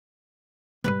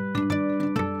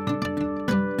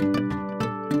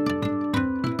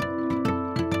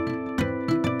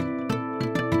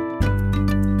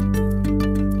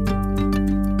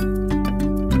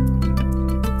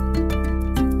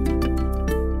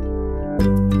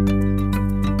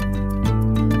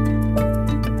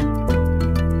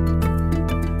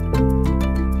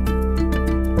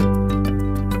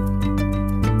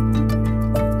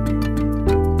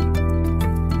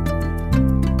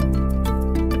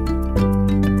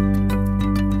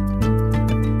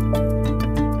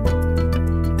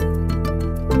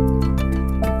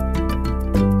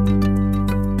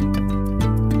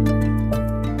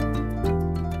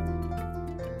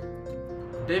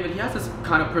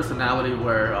personality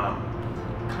where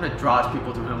kind of draws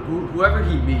people to him. Whoever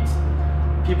he meets,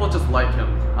 people just like him.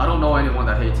 I don't know anyone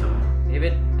that hates him.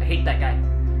 David, I hate that guy.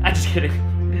 I'm just kidding.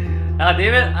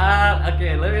 David,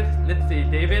 okay, let's see.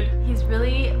 David. He's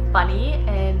really funny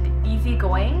and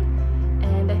easygoing,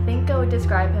 and I think I would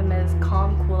describe him as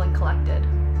calm, cool, and collected.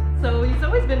 So he's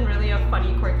always been really a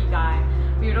funny, quirky guy.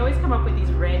 We would always come up with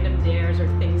these random dares or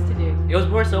things to do. It was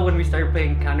more so when we started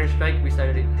playing Counter-Strike, we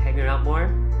started hanging out more.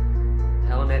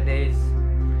 Hellnet days,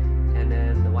 and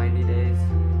then the windy days.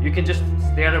 You can just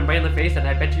stare at him right in the face, and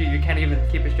I bet you can't even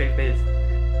keep a straight face.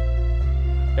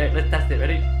 Alright, let's test it.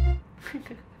 Ready?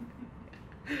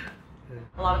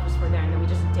 A lot of us were there, and then we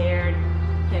just dared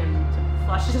him to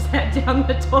flush his head down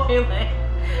the toilet.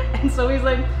 And so he's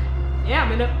like, yeah,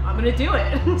 I'm gonna do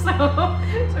it.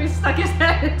 So he stuck his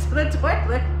head into the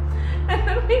toilet, and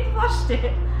then we flushed it,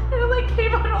 and it like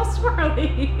came out all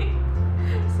swirly.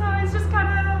 So it's just kind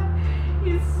of,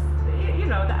 you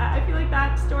know, I feel like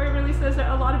that story really says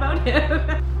a lot about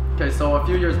him. Okay, so a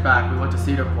few years back, we went to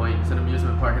Cedar Point. It's an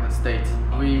amusement park in the States.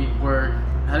 We were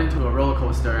heading to a roller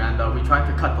coaster, and we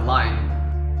tried to cut the line.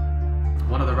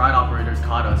 One of the ride operators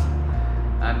caught us,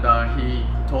 and he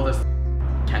told us,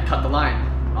 can't cut the line,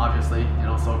 obviously, you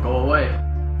know, so go away.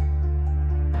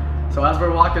 So as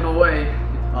we're walking away,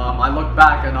 I look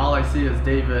back, and all I see is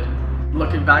David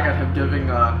looking back at him,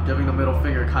 giving the middle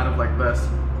finger, kind of like this.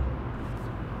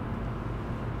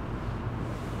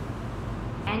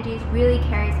 Angie's really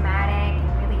charismatic,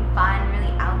 really fun,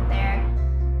 really out there.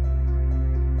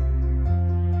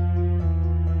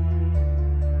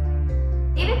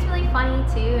 David's really funny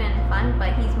too and fun,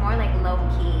 but he's more like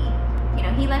low-key. You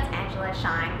know, he lets Angela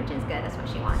shine, which is good. That's what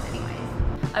she wants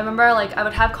anyways. I remember like I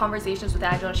would have conversations with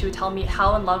Angela, and she would tell me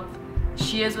how in love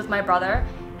she is with my brother,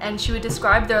 and she would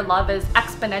describe their love as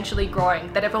exponentially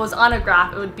growing, that if it was on a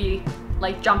graph, it would be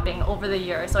like jumping over the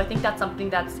years. So I think that's something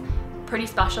that's pretty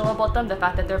special about them, the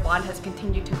fact that their bond has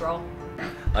continued to grow.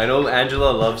 I know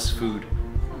Angela loves food.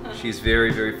 She's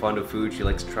very, very fond of food. She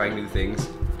likes trying new things.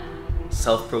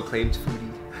 Self-proclaimed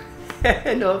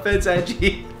foodie. No offense,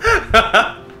 Angie.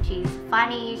 She's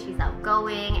funny, she's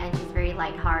outgoing, and she's very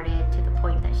lighthearted to the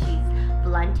point that she's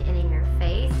blunt and in your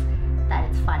face, that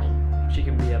it's funny. She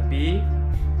can be a bee,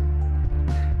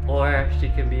 or she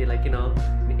can be like, you know,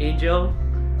 an angel,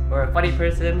 or a funny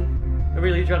person, a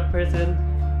really drunk person,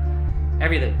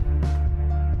 everything.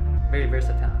 Very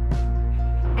versatile.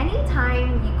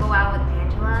 Anytime you go out with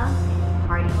Angela and you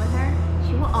party with her,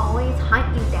 she will always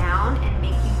hunt you down and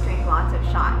make you drink lots of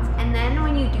shots. And then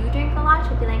when you do drink a lot,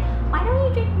 she'll be like, why don't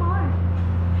you drink more?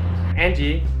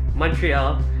 Angie,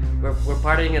 Montreal, we're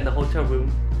partying in the hotel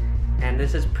room, and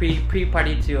this is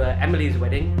pre-party to Emily's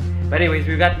wedding. But anyways,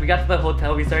 we got to the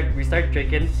hotel, we start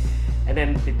drinking, and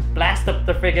then they blast up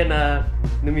the friggin'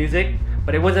 the music,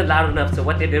 but it wasn't loud enough. So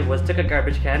what they did was took a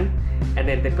garbage can, and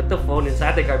then they put the phone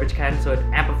inside the garbage can so it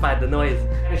amplified the noise.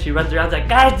 And she runs around like,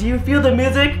 guys, do you feel the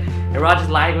music? And we're all just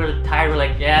lying, we're tired, we're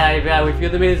like, yeah, we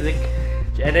feel the music.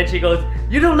 And then she goes,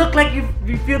 you don't look like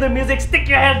you feel the music, stick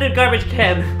your hand in the garbage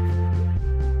can.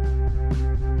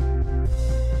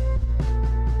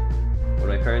 When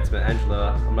my parents met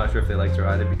Angela, I'm not sure if they liked her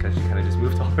either because she kind of just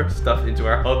moved all her stuff into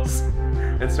our house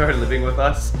and started living with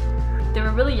us. They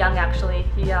were really young actually.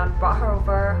 He brought her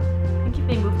over, I think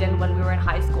they moved in when we were in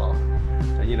high school.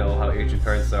 And you know how Asian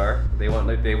parents are. They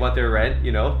want their rent,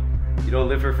 you know? You don't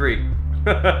live for free.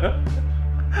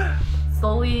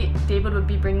 Slowly, David would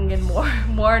be bringing in more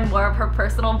and more of her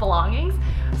personal belongings.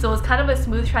 So it was kind of a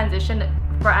smooth transition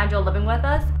for Angela living with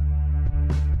us.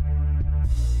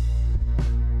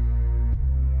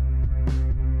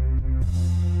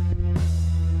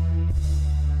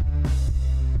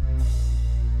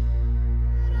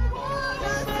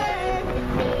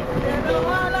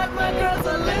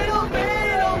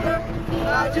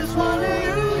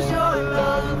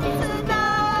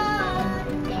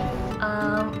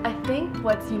 I think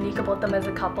what's unique about them as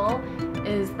a couple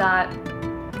is that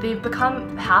they've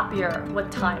become happier with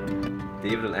time.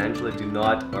 David and Angela do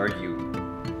not argue.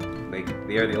 Like,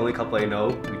 they are the only couple I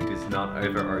know who does not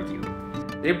ever argue.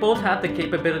 They both have the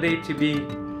capability to be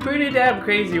pretty damn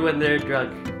crazy when they're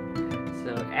drunk.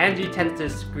 So Angie tends to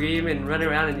scream and run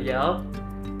around and yell,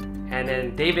 and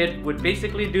then David would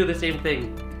basically do the same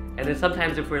thing. And then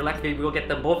sometimes if we're lucky, we'll get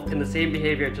them both in the same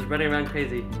behavior, just running around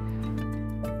crazy.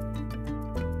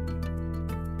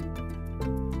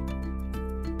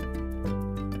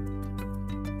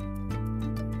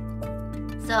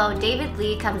 So David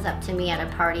Lee comes up to me at a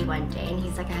party one day and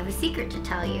he's like, I have a secret to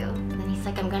tell you. And then he's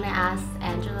like, I'm gonna ask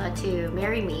Angela to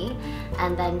marry me.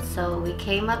 And then so we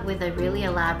came up with a really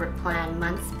elaborate plan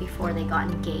months before they got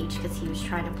engaged because he was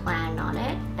trying to plan on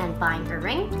it. buying her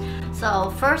ring.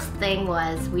 So first thing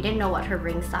was we didn't know what her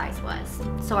ring size was.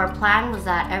 So our plan was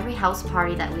that every house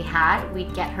party that we had,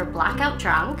 we'd get her blackout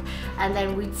drunk and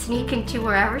then we'd sneak into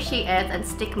wherever she is and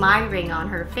stick my ring on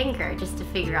her finger just to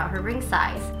figure out her ring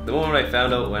size. The moment I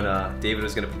found out when David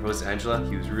was going to propose to Angela,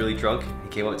 he was really drunk. He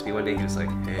came up to me one day, he was like,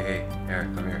 hey,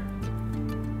 Eric, come here.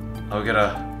 I'm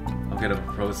gonna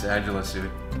propose to Angela soon.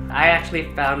 I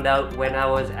actually found out when I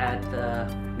was at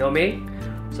Nome.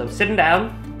 So I'm sitting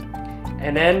down,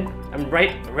 and then I'm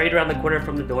right around the corner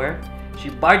from the door. She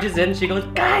barges in, she goes,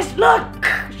 guys, look!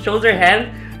 Shows her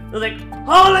hand. I was like,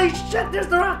 holy shit, there's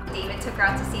the rock! David took her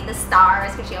out to see the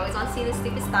stars because she always wants to see the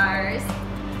stupid stars.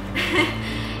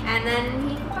 And then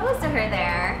he proposed to her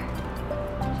there.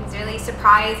 She was really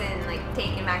surprised and like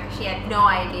taken back because she had no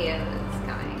idea it was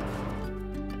coming.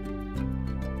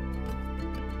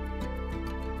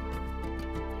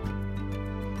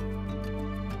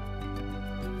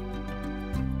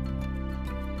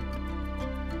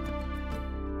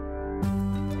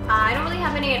 I don't really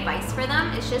have any advice for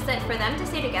them. It's just that for them to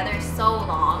stay together so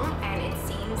long, and it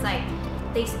seems like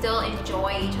they still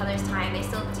enjoy each other's time, they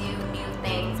still do new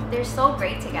things. They're so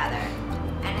great together.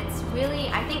 And it's really,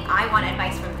 I think I want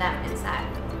advice from them instead.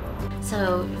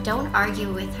 So don't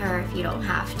argue with her if you don't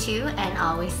have to, and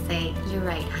always say, you're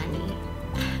right, honey.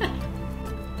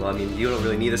 Well, I mean, you don't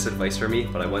really need this advice from me,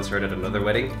 but I once heard at another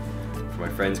wedding from my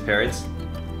friend's parents,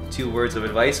 2 words of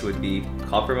advice would be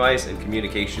compromise and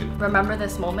communication. Remember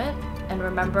this moment and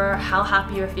remember how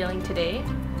happy you're feeling today,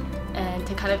 and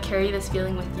to kind of carry this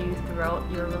feeling with you throughout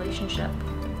your relationship.